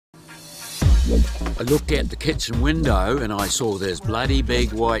I looked out the kitchen window and I saw this bloody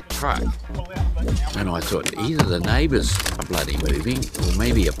big white truck. And I thought either the neighbours are bloody moving or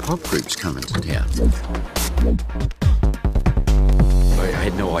maybe a pop group's coming to town. I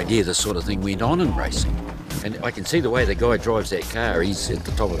had no idea this sort of thing went on in racing. And I can see the way the guy drives that car. He's at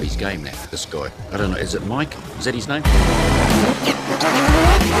the top of his game now, this guy. I don't know, is it Mike? Is that his name?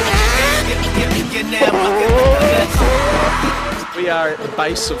 We are at the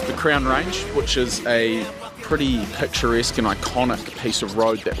base of the Crown Range, which is a pretty picturesque and iconic piece of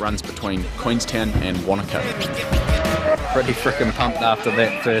road that runs between Queenstown and Wanaka. Pretty frickin' pumped after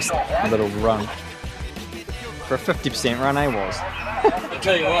that first little run. For a 50% run, was. I'll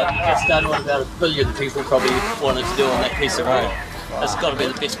tell you what, it's done what about 1 billion people probably wanted to do on that piece of road. It's got to be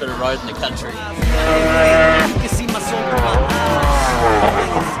the best bit of road in the country.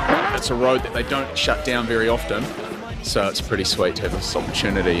 It's a road that they don't shut down very often, so it's pretty sweet to have this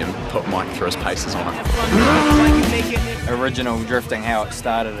opportunity and put Mike through his paces on it. Original drifting, how it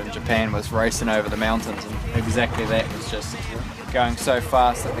started in Japan, was racing over the mountains, and exactly that was just going so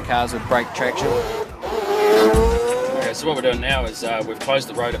fast that the cars would break traction. Okay, so what we're doing now is we've closed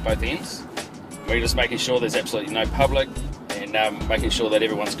the road at both ends. We're just making sure there's absolutely no public and making sure that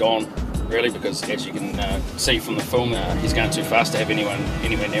everyone's gone, really, because as you can see from the film, he's going too fast to have anyone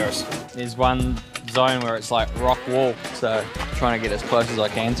anywhere near us. There's one zone where it's like rock wall, so trying to get as close as I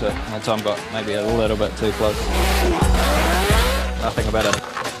can to it. That time got maybe a little bit too close. Nothing about it.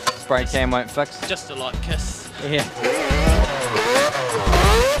 Spray can won't fix. Just a light kiss. Yeah.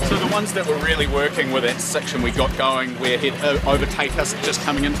 So the ones that were really working with that section we got going where he'd overtake us just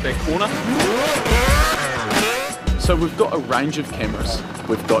coming into that corner. So we've got a range of cameras.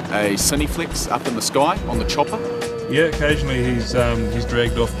 We've got a Cineflex up in the sky on the chopper. Yeah, occasionally he's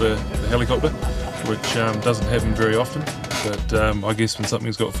dragged off the helicopter, which doesn't happen very often. But I guess when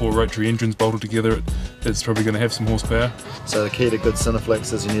something's got 4 rotary engines bolted together, it's probably going to have some horsepower. So the key to good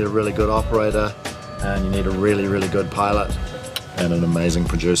Cineflex is you need a really good operator, and you need a really, really good pilot, and an amazing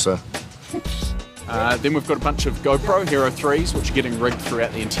producer. Then we've got a bunch of GoPro Hero 3s which are getting rigged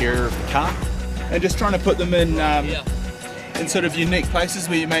throughout the interior of the car. And just trying to put them in sort of unique places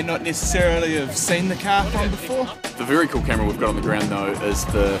where you may not necessarily have seen the car from before. The very cool camera we've got on the ground though is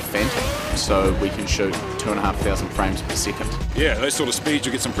the Phantom, so we can shoot 2,500 frames per second. Yeah, those sort of speeds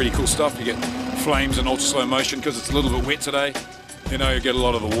you get some pretty cool stuff. You get flames in ultra slow motion because it's a little bit wet today. You know, you get a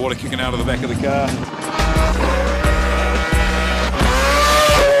lot of the water kicking out of the back of the car.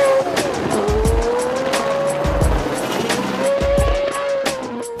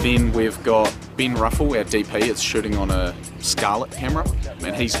 Then we've got Ben Ruffle, our DP, is shooting on a Scarlet camera,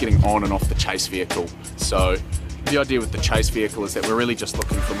 and he's getting on and off the chase vehicle. So the idea with the chase vehicle is that we're really just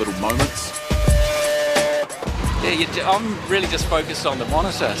looking for little moments. Yeah, I'm really just focused on the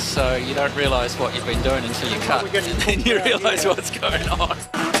monitor, so you don't realise what you've been doing until you cut, and then you realise what's going on.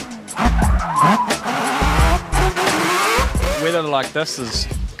 Weather like this is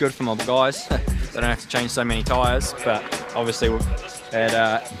good for my guys. They don't have to change so many tyres, but obviously it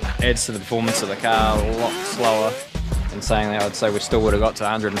adds to the performance of the car a lot slower. In saying that, I'd say we still would have got to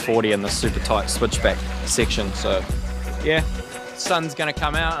 140 in this super tight switchback section. So yeah, sun's going to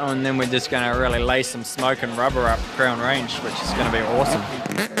come out and then we're just going to really lay some smoke and rubber up Crown Range, which is going to be awesome.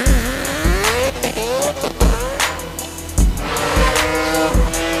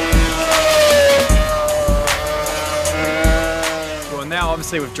 Now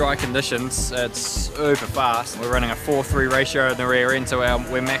obviously with dry conditions it's super fast. We're running a 4:3 ratio in the rear end, so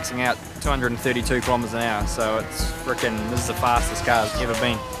we're maxing out 232 kilometers an hour, so it's freaking, this is the fastest car's ever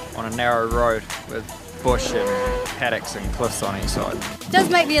been on a narrow road with bush and paddocks and cliffs on each side. It does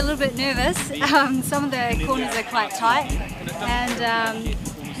make me a little bit nervous. Some of the corners are quite tight, and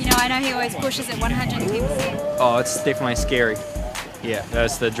you know, I know he always pushes at 110%. Oh, it's definitely scary. Yeah,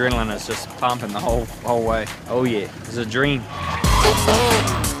 it's the adrenaline is just pumping the whole way. Oh yeah, it's a dream.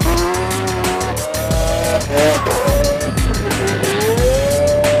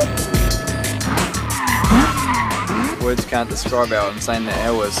 Words can't describe how insane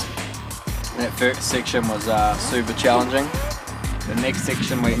that was. That first section was super challenging. The next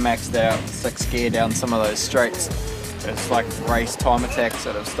section we maxed out 6th gear down some of those straights. It's like race time attack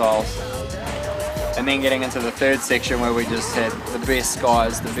sort of styles. And then getting into the 3rd section where we just had the best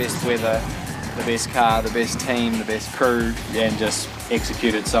skies, the best weather, the best car, the best team, the best crew, and just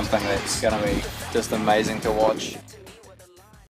executed something that's going to be just amazing to watch.